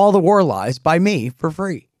ebook, All the War Lies, by me for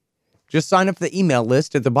free. Just sign up for the email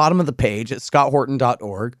list at the bottom of the page at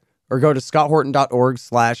scotthorton.org or go to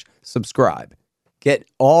scotthorton.org/subscribe. Get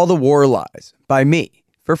All the War Lies by me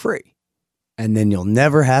for free. And then you'll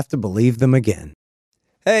never have to believe them again.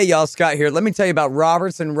 Hey, y'all, Scott here. Let me tell you about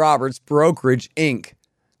Roberts & Roberts Brokerage, Inc.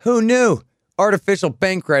 Who knew? Artificial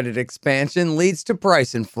bank credit expansion leads to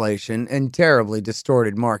price inflation and terribly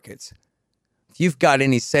distorted markets. If you've got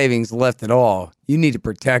any savings left at all, you need to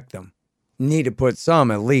protect them. You need to put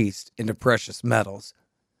some, at least, into precious metals.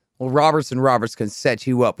 Well, Roberts & Roberts can set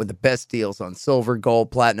you up with the best deals on silver,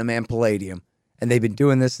 gold, platinum, and palladium. And they've been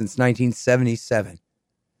doing this since 1977.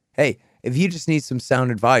 Hey, if you just need some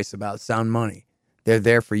sound advice about sound money, they're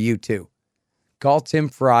there for you, too. Call Tim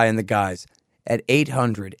Fry and the guys at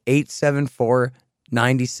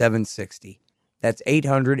 800-874-9760. That's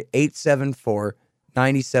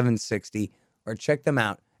 800-874-9760. Or check them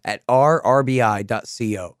out at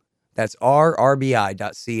rrbi.co. That's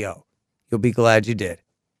rrbi.co. You'll be glad you did.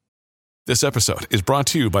 This episode is brought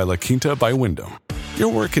to you by La Quinta by Wyndham. Your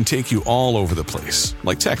work can take you all over the place,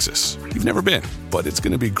 like Texas. You've never been, but it's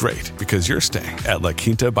going to be great because you're staying at La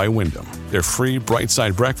Quinta by Wyndham. Their free Bright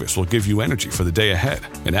Side breakfast will give you energy for the day ahead.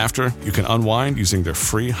 And after, you can unwind using their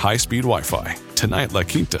free high-speed Wi-Fi. Tonight, La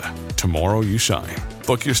Quinta. Tomorrow, you shine.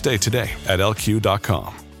 Book your stay today at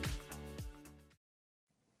lq.com.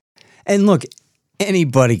 And look,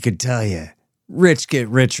 anybody could tell you, rich get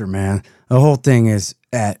richer, man. The whole thing is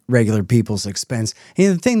at regular people's expense.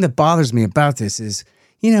 And the thing that bothers me about this is,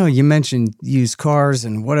 you mentioned used cars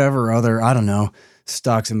and whatever other, I don't know,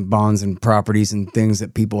 stocks and bonds and properties and things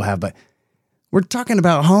that people have. But we're talking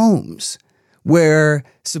about homes where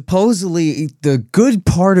supposedly the good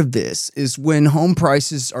part of this is when home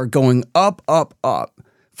prices are going up, up, up.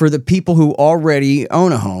 for the people who already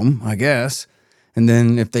own a home, I guess. And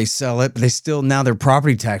then if they sell it, now their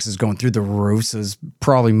property tax is going through the roof, so it's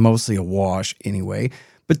probably mostly a wash anyway.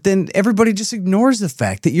 But then everybody just ignores the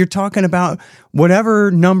fact that you're talking about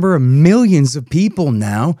whatever number of millions of people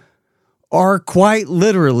now are quite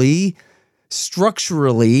literally,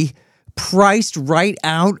 structurally priced right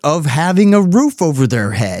out of having a roof over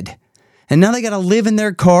their head. And now they got to live in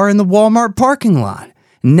their car in the Walmart parking lot.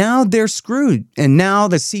 Now they're screwed. And now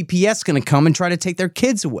the CPS is going to come and try to take their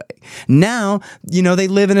kids away. Now, they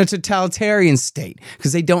live in a totalitarian state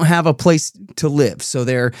because they don't have a place to live. So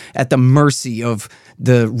they're at the mercy of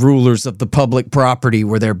the rulers of the public property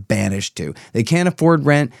where they're banished to. They can't afford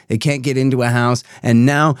rent. They can't get into a house. And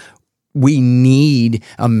now we need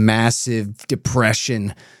a massive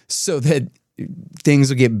depression so that things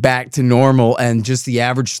will get back to normal and just the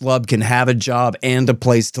average schlub can have a job and a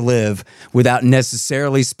place to live without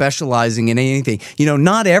necessarily specializing in anything.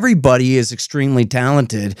 Not everybody is extremely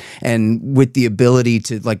talented and with the ability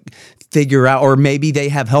to figure out, or maybe they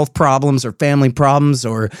have health problems or family problems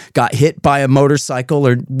or got hit by a motorcycle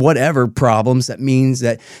or whatever problems. That means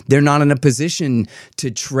that they're not in a position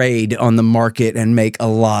to trade on the market and make a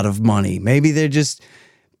lot of money. Maybe they're just,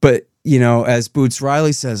 but as Boots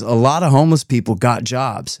Riley says, a lot of homeless people got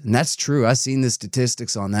jobs. And that's true. I've seen the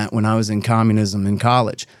statistics on that when I was in communism in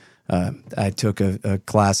college. I took a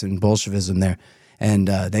class in Bolshevism there. And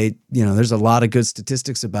there's a lot of good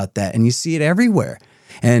statistics about that. And you see it everywhere.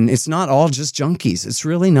 And it's not all just junkies. It's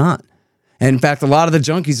really not. And in fact, a lot of the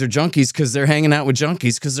junkies are junkies because they're hanging out with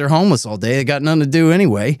junkies because they're homeless all day. They got nothing to do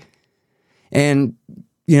anyway. And,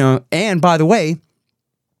 and by the way,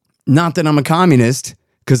 not that I'm a communist,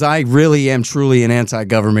 because I really am truly an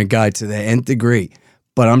anti-government guy to the nth degree.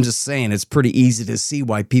 But I'm just saying it's pretty easy to see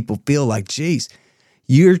why people feel like, geez,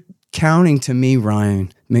 you're counting to me,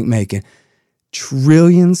 Ryan McMaken,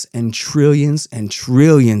 trillions and trillions and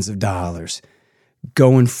trillions of dollars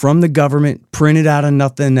going from the government, printed out of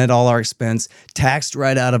nothing at all our expense, taxed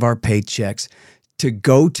right out of our paychecks, to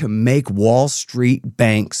go to make Wall Street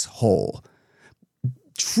banks whole.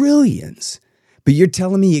 Trillions. But you're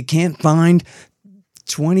telling me you can't find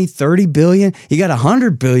 20, 30 billion? You got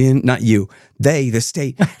 100 billion, not you, the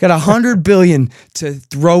state, got 100 billion to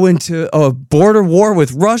throw into a border war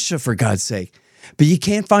with Russia, for God's sake. But you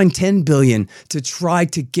can't find 10 billion to try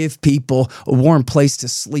to give people a warm place to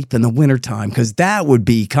sleep in the wintertime, because that would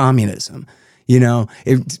be communism.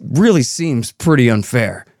 It really seems pretty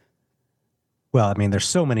unfair. Well, I mean, there's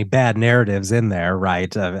so many bad narratives in there,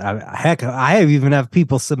 right? Heck, I even have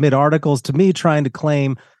people submit articles to me trying to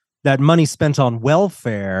claim that money spent on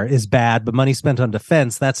welfare is bad, but money spent on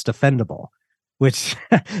defense, that's defendable, which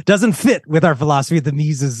doesn't fit with our philosophy at the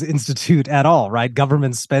Mises Institute at all, right?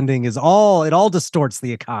 Government spending it all distorts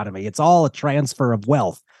the economy. It's all a transfer of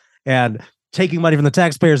wealth, and taking money from the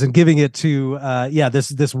taxpayers and giving it to,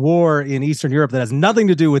 this war in Eastern Europe that has nothing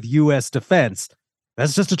to do with U.S. defense.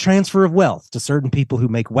 That's just a transfer of wealth to certain people who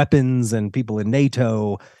make weapons and people in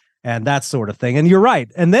NATO and that sort of thing. And you're right.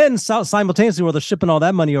 And then simultaneously, while they're shipping all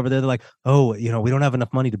that money over there, they're like, oh, we don't have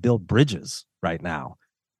enough money to build bridges right now.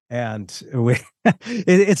 And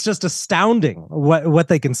it's just astounding what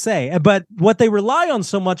they can say. But what they rely on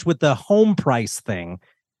so much with the home price thing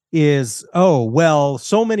is, oh, well,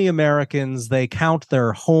 so many Americans, they count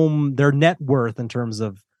their net worth in terms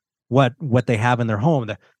of what they have in their home.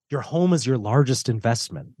 Your home is your largest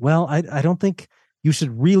investment. Well, I don't think you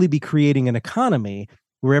should really be creating an economy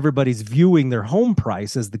where everybody's viewing their home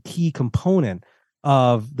price as the key component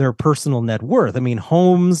of their personal net worth. I mean,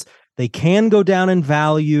 homes, they can go down in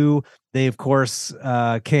value. They, of course,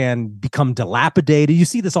 can become dilapidated. You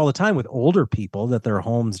see this all the time with older people, that their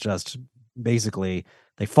homes just basically,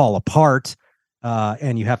 they fall apart,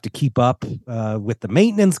 and you have to keep up with the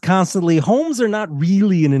maintenance constantly. Homes are not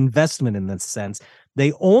really an investment in this sense.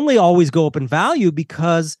 They only always go up in value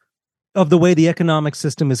because of the way the economic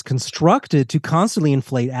system is constructed to constantly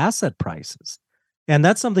inflate asset prices. And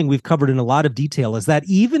that's something we've covered in a lot of detail, is that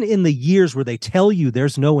even in the years where they tell you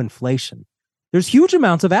there's no inflation, there's huge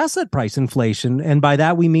amounts of asset price inflation. And by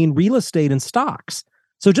that, we mean real estate and stocks.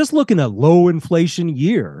 So just look in a low inflation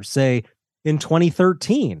year, say in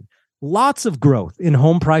 2013, lots of growth in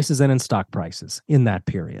home prices and in stock prices in that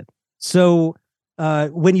period. So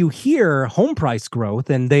when you hear home price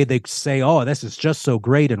growth and they say, oh, this is just so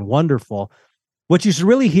great and wonderful, what you should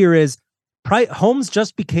really hear is homes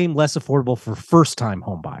just became less affordable for first-time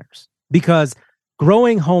home buyers, because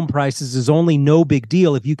growing home prices is only no big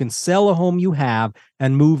deal if you can sell a home you have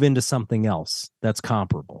and move into something else that's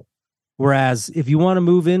comparable. Whereas if you want to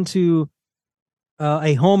move into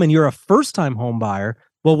a home and you're a first-time home buyer,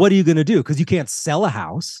 Well, what are you going to do? Because you can't sell a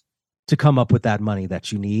house to come up with that money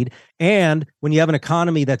that you need. And when you have an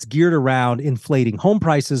economy that's geared around inflating home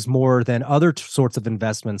prices more than other sorts of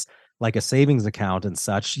investments, like a savings account and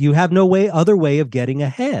such, you have no other way of getting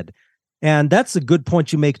ahead. And that's a good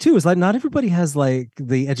point you make too, is like not everybody has like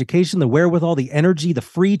the education, the wherewithal, the energy, the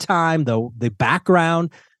free time, the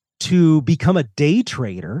background to become a day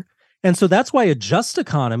trader. And so that's why a just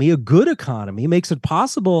economy, a good economy, makes it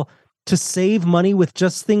possible to save money with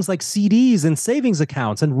just things like CDs and savings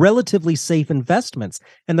accounts and relatively safe investments.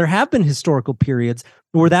 And there have been historical periods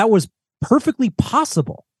where that was perfectly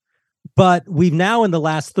possible. But we've now in the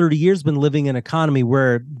last 30 years been living in an economy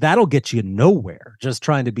where that'll get you nowhere, just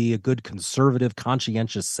trying to be a good conservative,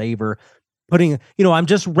 conscientious saver. I'm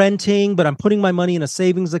just renting, but I'm putting my money in a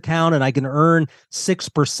savings account and I can earn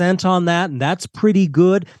 6% on that. And that's pretty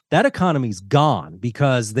good. That economy's gone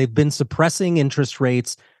because they've been suppressing interest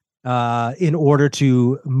rates in order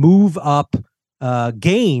to move up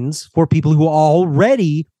gains for people who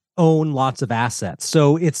already own lots of assets.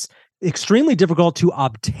 So it's extremely difficult to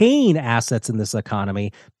obtain assets in this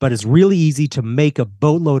economy, but it's really easy to make a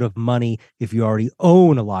boatload of money if you already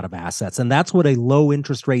own a lot of assets. And that's what a low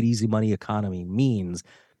interest rate, easy money economy means.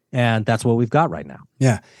 And that's what we've got right now.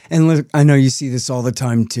 Yeah. And look, I know you see this all the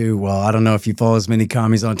time too. Well, I don't know if you follow as many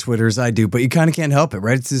commies on Twitter as I do, but you kind of can't help it,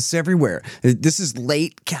 right? It's just everywhere. This is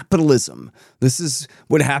late capitalism. This is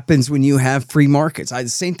what happens when you have free markets. The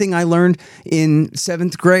same thing I learned in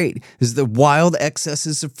 7th grade is the wild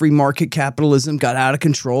excesses of free market capitalism got out of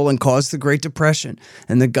control and caused the Great Depression.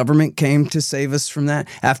 And the government came to save us from that.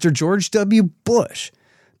 After George W. Bush,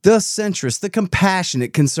 the centrist, the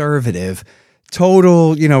compassionate conservative,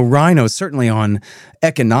 total, rhino, certainly on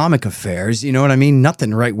economic affairs. You know what I mean?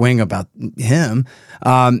 Nothing right wing about him.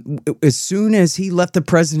 As soon as he left the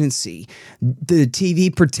presidency, the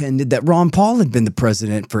TV pretended that Ron Paul had been the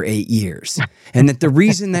president for 8 years. And that the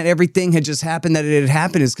reason that everything had just happened, that it had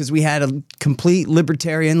happened, is because we had a complete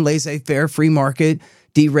libertarian, laissez-faire, free market,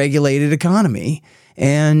 deregulated economy.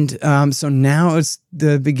 And so now it's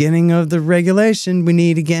the beginning of the regulation we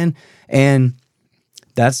need again. And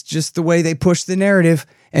that's just the way they push the narrative,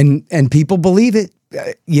 and people believe it.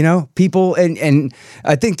 People, and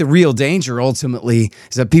I think the real danger ultimately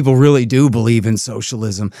is that people really do believe in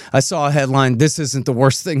socialism. I saw a headline, this isn't the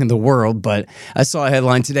worst thing in the world, but I saw a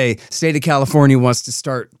headline today, state of California wants to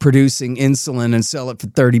start producing insulin and sell it for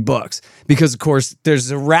 $30 because, of course, there's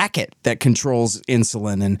a racket that controls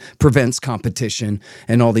insulin and prevents competition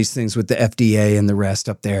and all these things with the FDA and the rest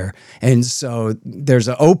up there. And so there's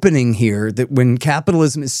an opening here that when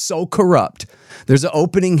capitalism is so corrupt, there's an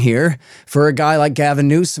opening here for a guy like Gavin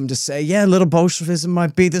Newsom to say, yeah, little Bolshevism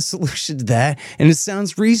might be the solution to that. And it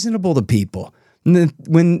sounds reasonable to people.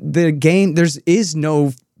 When the game, there is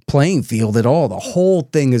no playing field at all. The whole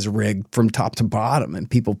thing is rigged from top to bottom, and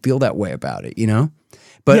people feel that way about it,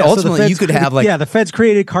 But ultimately, you could have the feds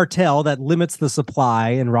created a cartel that limits the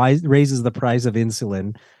supply and raises the price of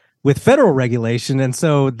insulin with federal regulation. And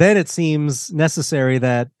so then it seems necessary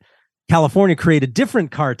that California create a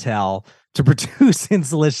different cartel to produce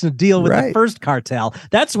insulin to deal with the first cartel.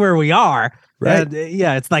 That's where we are. Right. And,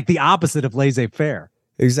 it's like the opposite of laissez-faire.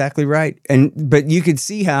 Exactly right. But you could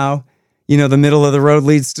see how, the middle of the road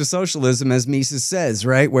leads to socialism, as Mises says,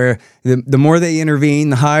 right? Where the more they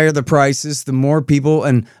intervene, the higher the prices, the more people,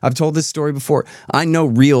 and I've told this story before, I know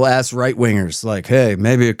real ass right-wingers, like, hey,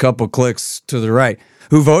 maybe a couple clicks to the right,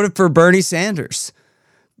 who voted for Bernie Sanders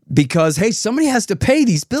because, hey, somebody has to pay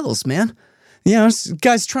these bills, man. This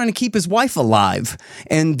guy's trying to keep his wife alive,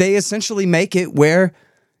 and they essentially make it where,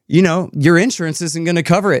 your insurance isn't going to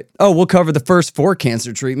cover it. Oh, we'll cover the first 4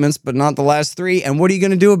 cancer treatments, but not the last 3. And what are you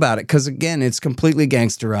going to do about it? Because again, it's completely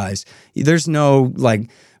gangsterized. There's no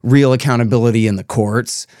real accountability in the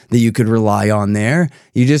courts that you could rely on there.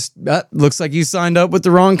 You just, looks like you signed up with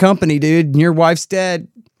the wrong company, dude, and your wife's dead.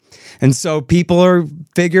 And so people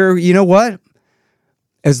figure, you know what?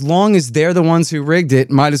 As long as they're the ones who rigged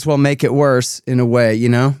it, might as well make it worse in a way,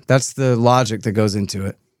 That's the logic that goes into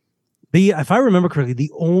it. If I remember correctly,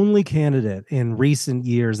 the only candidate in recent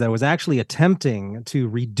years that was actually attempting to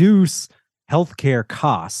reduce healthcare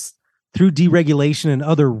costs through deregulation and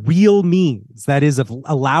other real means, that is, of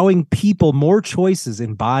allowing people more choices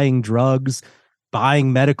in buying drugs,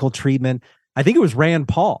 buying medical treatment, I think it was Rand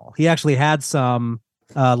Paul. He actually had some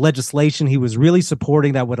legislation he was really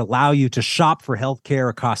supporting that would allow you to shop for healthcare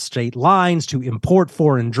across state lines, to import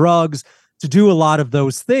foreign drugs, to do a lot of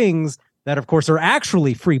those things that, of course, are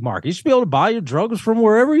actually free market. You should be able to buy your drugs from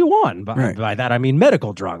wherever you want. By that, I mean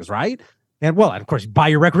medical drugs, right? And of course, buy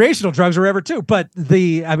your recreational drugs wherever too. But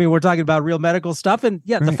we're talking about real medical stuff. And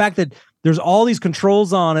the fact that there's all these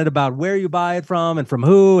controls on it about where you buy it from and from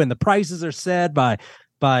who, and the prices are set by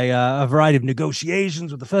a variety of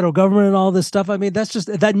negotiations with the federal government and all this stuff. I mean,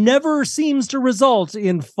 that never seems to result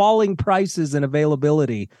in falling prices and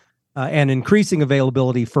availability and increasing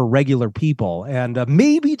availability for regular people. And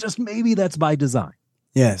maybe, just maybe, that's by design.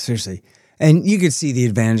 Yeah, seriously. And you could see the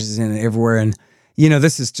advantages in it everywhere. And, you know,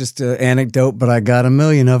 this is just an anecdote, but I got a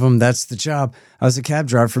million of them. That's the job. I was a cab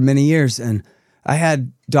driver for many years, and I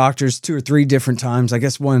had doctors 2 or 3 different times. I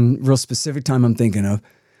guess one real specific time I'm thinking of,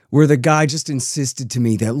 where the guy just insisted to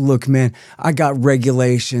me that, look, man, I got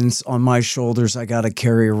regulations on my shoulders I got to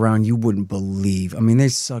carry around. You wouldn't believe. I mean, they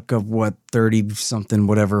suck up 30-something,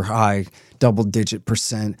 whatever, high double-digit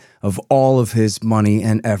 % of all of his money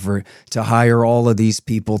and effort to hire all of these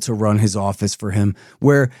people to run his office for him,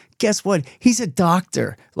 where, guess what? He's a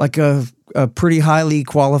doctor, like a pretty highly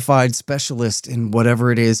qualified specialist in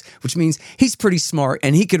whatever it is, which means he's pretty smart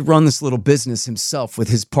and he could run this little business himself with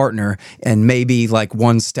his partner and maybe like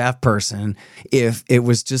one staff person if it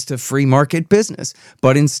was just a free market business.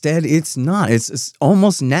 But instead, it's not. It's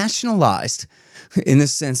almost nationalized in the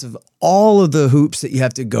sense of all of the hoops that you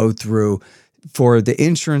have to go through for the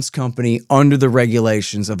insurance company under the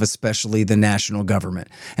regulations of especially the national government.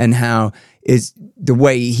 And how is the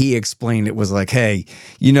way he explained it was like, hey,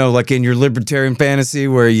 you know, like in your libertarian fantasy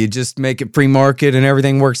where you just make it free market and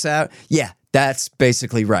everything works out. Yeah, that's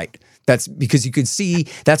basically right. That's because you could see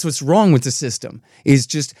that's what's wrong with the system, is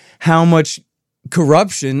just how much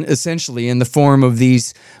corruption, essentially, in the form of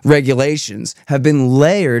these regulations have been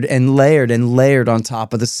layered and layered and layered on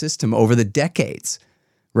top of the system over the decades,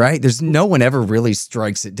 right? There's no one ever really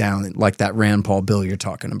strikes it down like that Rand Paul bill you're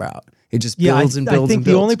talking about. It just builds and builds. I think and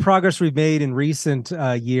builds. the only progress we've made in recent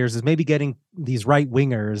years is maybe getting these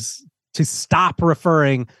right-wingers to stop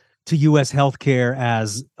referring to U.S. healthcare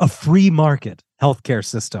as a free market healthcare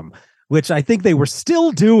system, which I think they were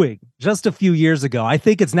still doing just a few years ago. I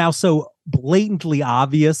think it's now so blatantly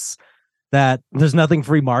obvious that there's nothing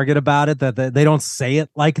free market about it, that they don't say it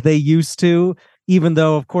like they used to, even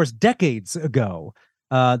though, of course, decades ago,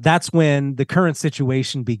 that's when the current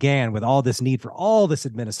situation began, with all this need for all this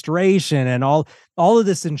administration and all of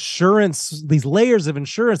this insurance, these layers of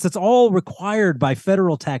insurance that's all required by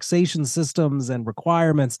federal taxation systems and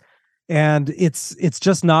requirements. And it's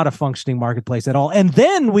just not a functioning marketplace at all. And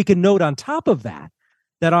then we can note on top of that,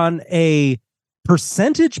 that on a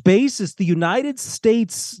percentage basis, the United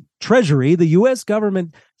States Treasury, the U.S.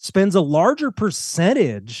 government, spends a larger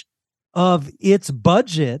percentage of its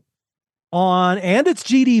budget on, and its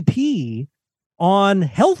GDP, on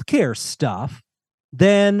healthcare stuff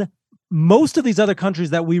than most of these other countries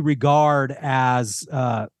that we regard as,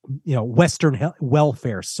 Western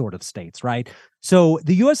welfare sort of states, right? So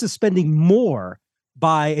the U.S. is spending more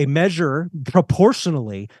by a measure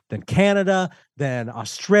proportionally than Canada, than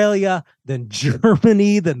Australia, than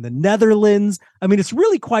Germany, than the Netherlands. I mean, it's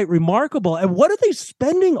really quite remarkable. And what are they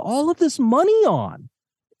spending all of this money on?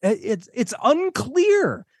 It's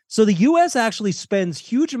unclear. So the U.S. actually spends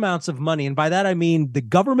huge amounts of money. And by that, I mean the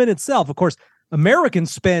government itself. Of course,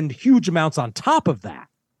 Americans spend huge amounts on top of that,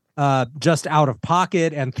 just out of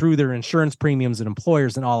pocket and through their insurance premiums and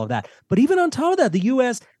employers and all of that. But even on top of that, the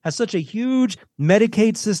U.S. has such a huge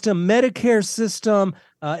Medicaid system, Medicare system,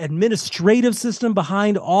 administrative system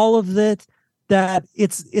behind all of it, that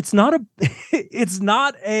it's not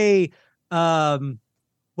a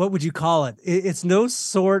what would you call it? It's no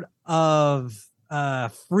sort of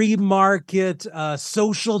free market,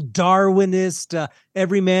 social Darwinist,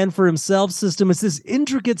 every man for himself system. It's this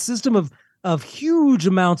intricate system of huge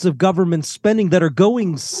amounts of government spending that are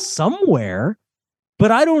going somewhere,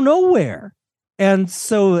 but I don't know where. And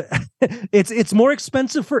so it's more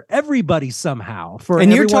expensive for everybody somehow.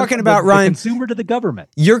 And you're talking about, Ryan, the consumer to the government.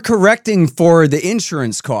 You're correcting for the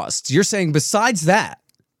insurance costs. You're saying besides that.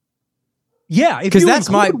 Yeah, if you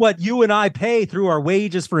include what you and I pay through our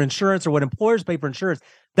wages for insurance or what employers pay for insurance,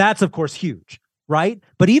 that's of course huge, right?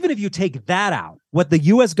 But even if you take that out, what the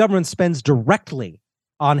U.S. government spends directly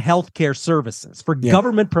on healthcare services for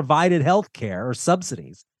government-provided healthcare or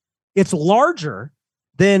subsidies, it's larger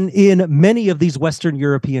than in many of these Western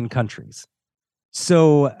European countries.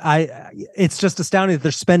 So it's just astounding that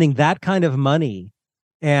they're spending that kind of money,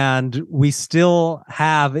 and we still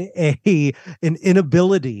have an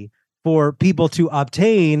inability for people to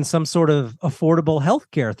obtain some sort of affordable health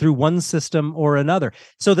care through one system or another.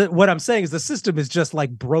 So that what I'm saying is the system is just like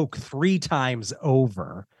broke 3 times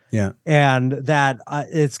over. Yeah. And that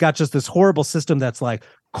it's got just this horrible system that's like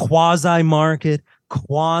quasi-market,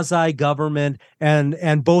 quasi-government,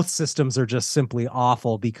 and both systems are just simply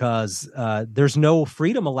awful because there's no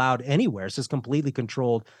freedom allowed anywhere. It's just completely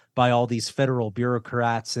controlled by all these federal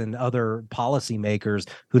bureaucrats and other policymakers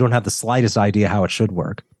who don't have the slightest idea how it should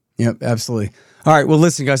work. Yep, absolutely. All right, well,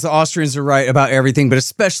 listen, guys, the Austrians are right about everything, but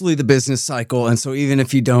especially the business cycle. And so even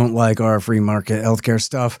if you don't like our free market healthcare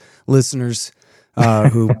stuff, listeners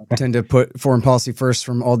who tend to put foreign policy first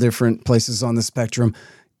from all different places on the spectrum,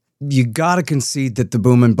 you got to concede that the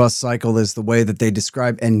boom and bust cycle is the way that they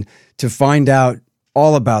describe. And to find out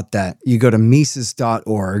all about that, you go to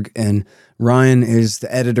Mises.org, and Ryan is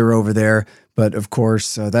the editor over there. But of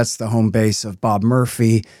course, that's the home base of Bob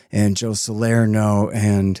Murphy and Joe Salerno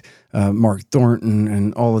and Mark Thornton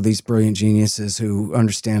and all of these brilliant geniuses who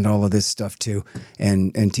understand all of this stuff too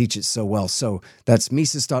and teach it so well. So that's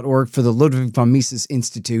Mises.org for the Ludwig von Mises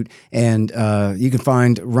Institute. And you can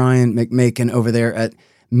find Ryan McMaken over there at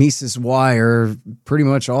Mises Wire pretty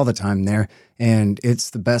much all the time there. And it's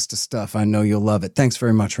the best of stuff. I know you'll love it. Thanks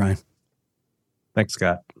very much, Ryan. Thanks,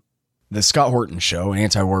 Scott. The Scott Horton Show,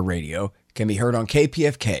 Anti-War Radio, can be heard on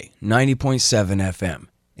KPFK 90.7 FM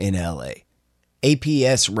in LA,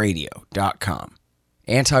 APSradio.com,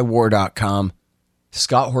 antiwar.com,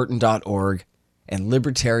 scotthorton.org, and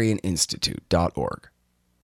libertarianinstitute.org.